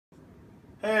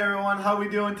Hey everyone, how we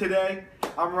doing today?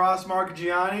 I'm Ross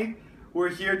Marchigiani. We're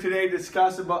here today to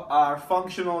discuss about our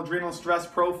functional adrenal stress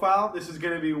profile. This is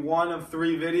going to be one of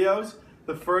 3 videos.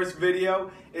 The first video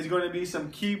is going to be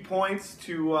some key points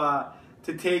to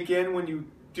take in when you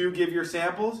do give your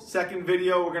samples. Second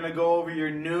video, we're going to go over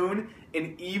your noon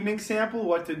and evening sample,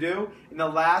 what to do. And the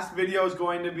last video is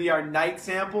going to be our night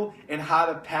sample and how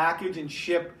to package and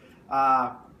ship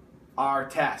our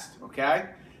test, okay?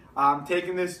 I'm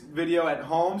taking this video at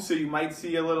home, so you might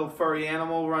see a little furry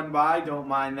animal run by. Don't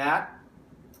mind that.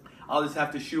 I'll just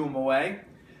have to shoo him away.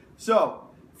 So,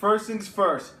 first things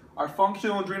first, our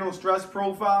functional adrenal stress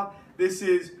profile. This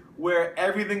is where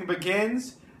everything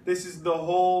begins. This is the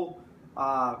whole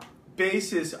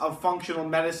basis of functional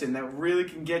medicine that really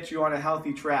can get you on a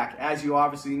healthy track, as you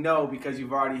obviously know because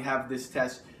you've already have this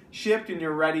test shipped and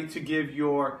you're ready to give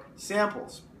your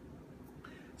samples.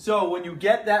 So when you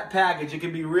get that package, it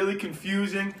can be really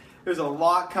confusing. There's a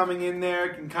lot coming in there.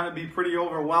 It can kind of be pretty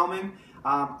overwhelming.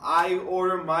 I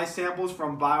order my samples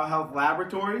from BioHealth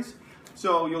Laboratories.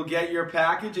 So you'll get your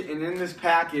package, and in this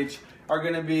package are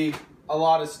going to be a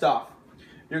lot of stuff.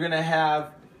 You're going to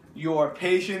have your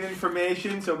patient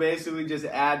information, so basically just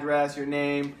address, your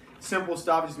name, simple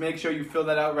stuff. Just make sure you fill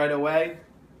that out right away.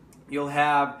 You'll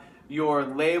have your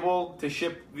label to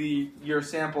ship your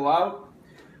sample out.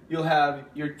 You'll have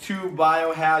your 2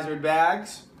 biohazard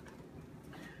bags.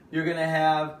 You're going to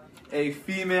have a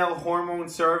female hormone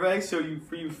survey. So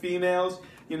for you females,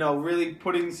 really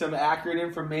putting some accurate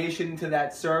information into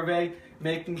that survey,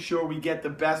 making sure we get the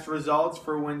best results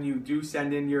for when you do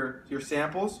send in your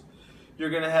samples. You're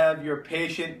going to have your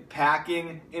patient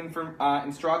packing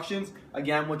instructions,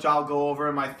 again, which I'll go over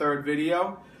in my 3rd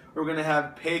video. We're going to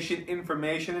have patient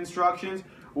information instructions,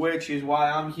 which is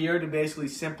why I'm here, to basically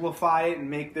simplify it and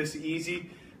make this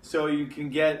easy so you can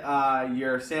get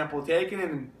your sample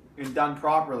taken and done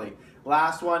properly.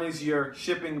 Last one is your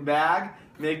shipping bag,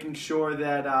 making sure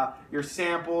that your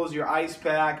samples, your ice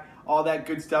pack, all that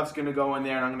good stuff's going to go in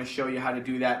there, and I'm going to show you how to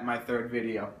do that in my 3rd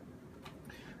video.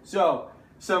 So,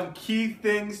 some key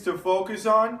things to focus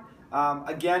on.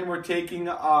 Again, we're taking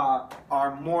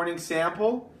our morning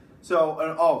sample.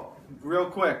 So, real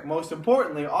quick, most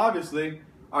importantly, obviously,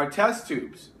 our test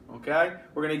tubes, okay?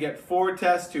 We're going to get 4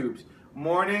 test tubes,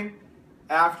 morning,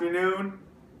 afternoon,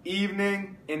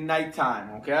 evening, and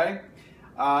nighttime, okay?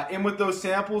 In with those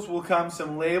samples will come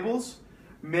some labels.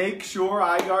 Make sure,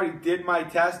 I already did my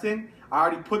testing. I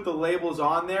already put the labels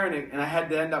on there, and I had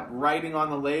to end up writing on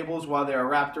the labels while they were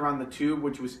wrapped around the tube,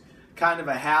 which was kind of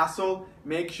a hassle.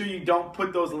 Make sure you don't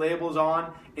put those labels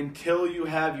on until you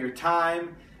have your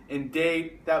time and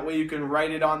date. That way you can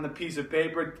write it on the piece of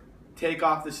paper, take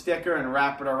off the sticker, and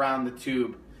wrap it around the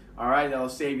tube. Alright, that'll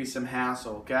save you some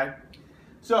hassle, okay?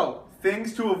 So,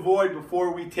 things to avoid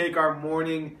before we take our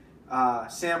morning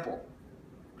sample.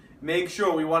 Make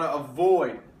sure we want to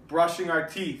avoid brushing our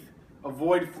teeth,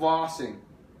 avoid flossing,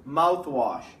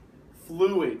 mouthwash,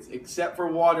 fluids, except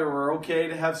for water. We're okay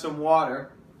to have some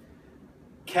water.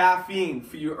 Caffeine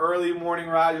for you early morning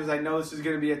risers. I know this is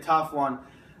going to be a tough one.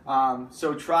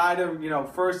 So try to,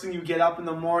 first thing you get up in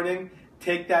the morning,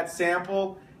 take that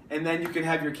sample, and then you can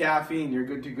have your caffeine. You're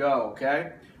good to go,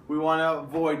 okay? We want to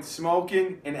avoid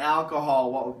smoking and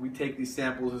alcohol while we take these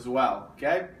samples as well,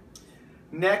 okay?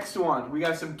 Next one, we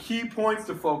got some key points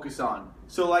to focus on.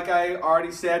 So like I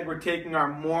already said, we're taking our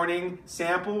morning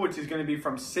sample, which is going to be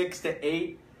from 6 to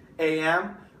 8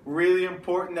 a.m. Really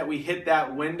important that we hit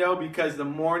that window because the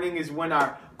morning is when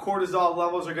our cortisol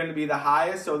levels are going to be the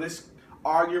highest. So this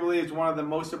arguably is one of the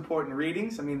most important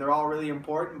readings. I mean, they're all really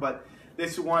important, but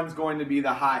this one's going to be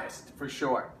the highest for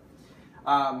sure.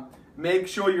 Make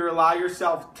sure you allow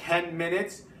yourself 10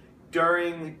 minutes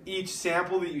during each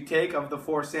sample that you take of the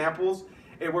 4 samples.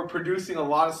 And we're producing a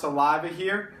lot of saliva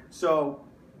here. So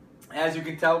as you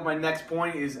can tell, my next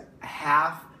point is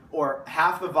half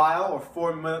the vial, or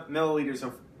 4 milliliters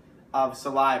of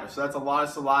saliva. So that's a lot of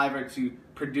saliva to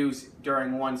produce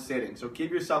during one sitting. So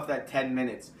give yourself that 10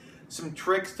 minutes. Some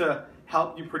tricks to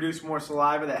help you produce more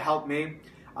saliva that helped me.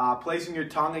 Placing your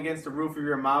tongue against the roof of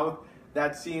your mouth.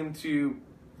 That seemed to,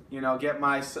 get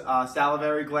my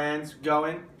salivary glands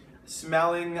going.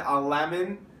 Smelling a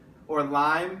lemon or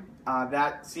lime.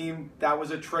 That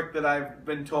was a trick that I've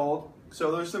been told.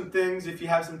 So there's some things, if you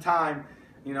have some time,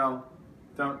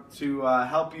 to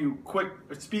help you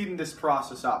speeding this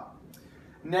process up.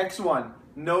 Next one,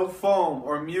 no foam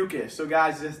or mucus. So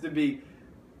guys, this has to be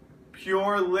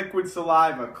pure liquid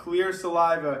saliva, clear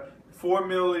saliva, 4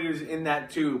 milliliters in that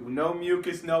tube. No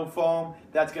mucus, no foam.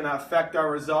 That's going to affect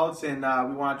our results, and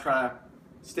we want to try to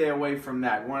stay away from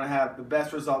that. We want to have the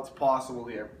best results possible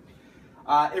here.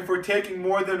 If we're taking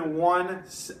more than one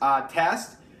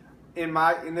test, in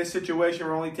this situation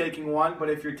we're only taking one, but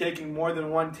if you're taking more than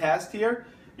one test here,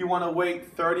 you want to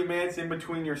wait 30 minutes in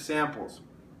between your samples.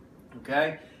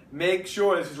 Okay? Make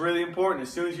sure, this is really important,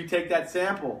 as soon as you take that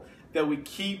sample, that we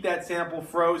keep that sample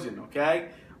frozen, okay?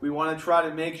 We want to try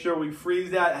to make sure we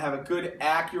freeze that, have a good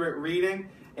accurate reading,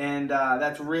 and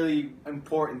that's really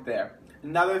important there.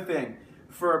 Another thing,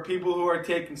 for people who are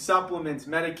taking supplements,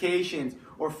 medications,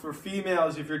 or for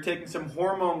females, if you're taking some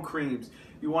hormone creams,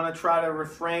 you want to try to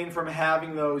refrain from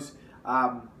having those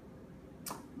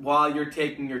while you're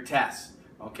taking your tests,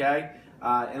 okay?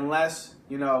 Unless,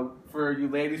 you know, for you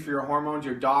ladies, for your hormones,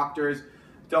 your doctors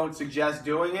don't suggest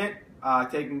doing it,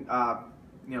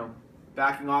 you know,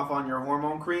 backing off on your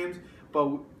hormone creams,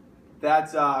 but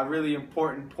that's a really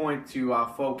important point to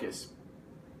focus,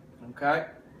 okay?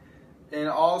 And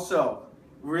also,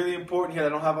 really important here that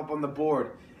I don't have up on the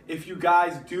board, if you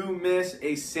guys do miss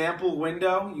a sample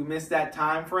window, you miss that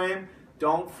time frame,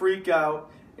 don't freak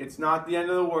out. It's not the end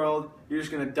of the world. You're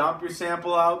just going to dump your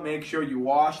sample out, make sure you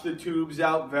wash the tubes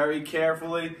out very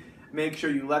carefully, make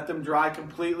sure you let them dry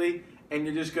completely, and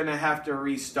you're just going to have to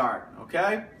restart,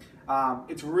 okay?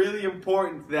 It's really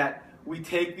important that we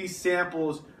take these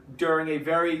samples during a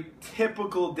very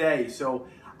typical day. So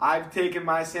I've taken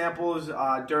my samples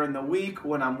during the week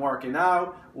when I'm working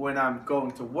out, when I'm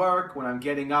going to work, when I'm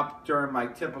getting up during my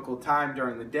typical time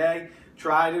during the day.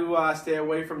 Try to stay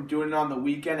away from doing it on the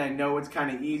weekend. I know it's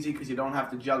kind of easy because you don't have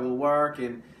to juggle work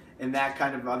and that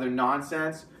kind of other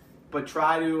nonsense. But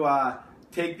try to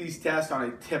take these tests on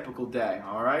a typical day,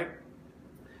 all right?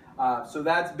 So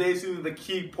that's basically the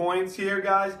key points here,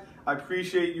 guys. I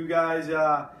appreciate you guys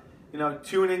you know,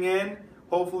 tuning in.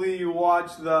 Hopefully you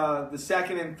watch the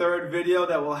second and third video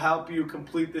that will help you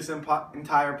complete this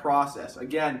entire process.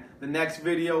 Again, the next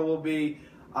video will be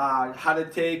how to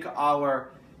take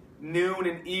our noon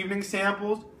and evening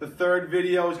samples. The third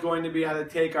video is going to be how to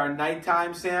take our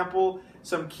nighttime sample,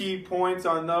 some key points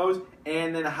on those,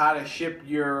 and then how to ship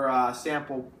your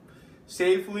sample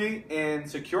safely and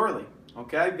securely.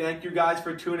 Okay, thank you guys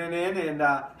for tuning in, and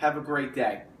have a great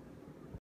day.